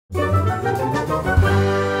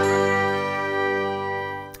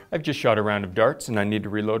I've just shot a round of darts and I need to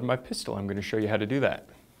reload my pistol. I'm going to show you how to do that.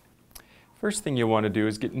 First thing you'll want to do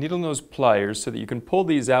is get needle nose pliers so that you can pull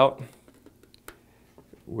these out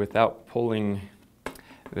without pulling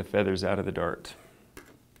the feathers out of the dart.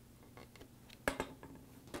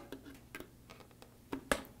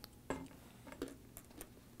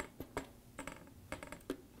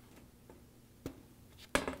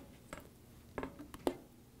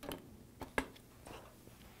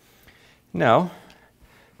 Now,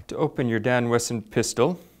 to open your Dan Wesson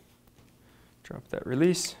pistol, drop that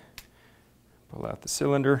release, pull out the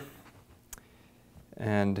cylinder,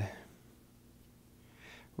 and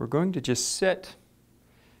we're going to just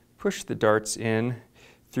push the darts in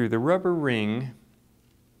through the rubber ring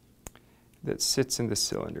that sits in the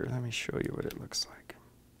cylinder. Let me show you what it looks like.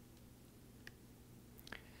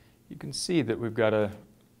 You can see that we've got a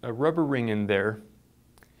rubber ring in there,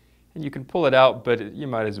 and you can pull it out, but you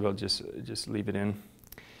might as well just leave it in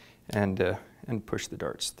and push the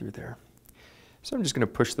darts through there. So I'm just going to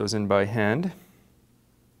push those in by hand.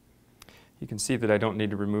 You can see that I don't need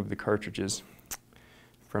to remove the cartridges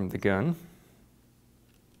from the gun.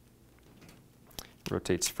 It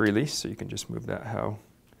rotates freely, so you can just move that how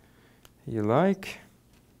you like.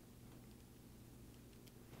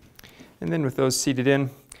 And then with those seated in,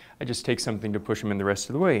 I just take something to push them in the rest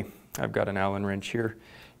of the way. I've got an Allen wrench here.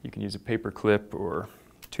 You can use a paper clip or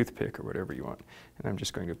toothpick or whatever you want. And I'm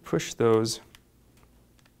just going to push those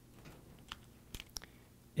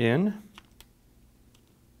in.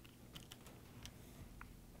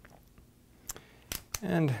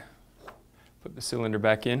 And put the cylinder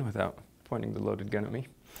back in without pointing the loaded gun at me.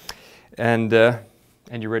 And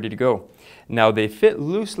you're ready to go. Now they fit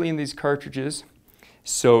loosely in these cartridges,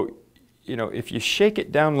 so if you shake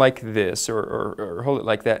it down like this or hold it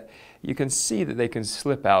like that, you can see that they can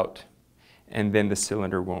slip out and then the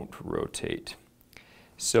cylinder won't rotate.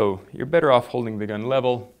 So you're better off holding the gun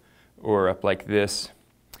level or up like this,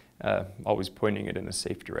 always pointing it in a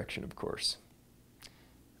safe direction, of course.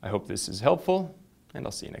 I hope this is helpful, and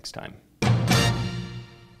I'll see you next time.